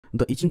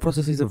The etching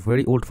process is a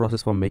very old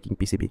process for making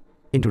PCB.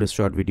 In today's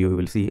short video, you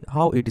will see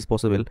how it is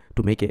possible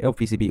to make a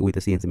PCB with a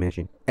CNC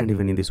machine. And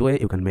even in this way,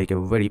 you can make a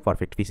very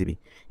perfect PCB.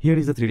 Here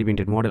is the 3D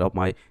printed model of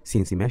my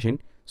CNC machine.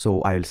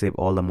 So I will save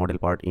all the model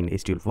part in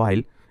HTML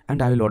file,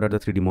 and I will order the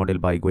 3D model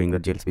by going to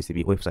the Gels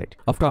PCB website.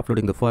 After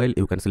uploading the file,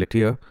 you can select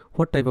here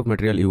what type of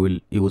material you will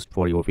use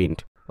for your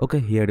print. Okay,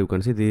 here you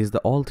can see this is the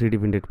all 3D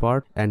printed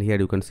part, and here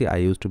you can see I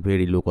used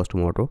very low cost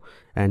motor,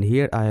 and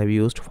here I have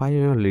used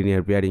 5mm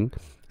linear bearing.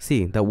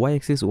 See, the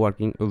y-axis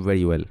working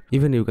very well.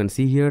 Even you can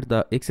see here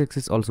the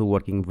x-axis also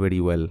working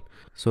very well.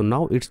 So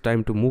now it's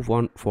time to move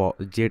on for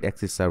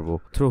z-axis servo,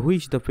 through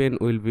which the pen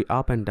will be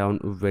up and down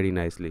very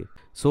nicely.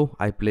 So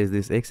I place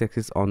this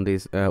x-axis on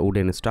this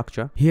wooden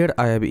structure. Here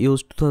I have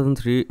used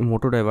 2003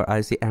 motor driver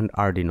IC and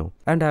Arduino,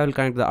 and I will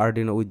connect the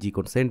Arduino with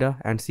G-code sender,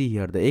 and see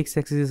here the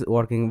x-axis is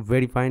working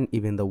very fine.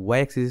 Even the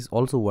y-axis is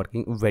also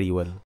working very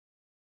well.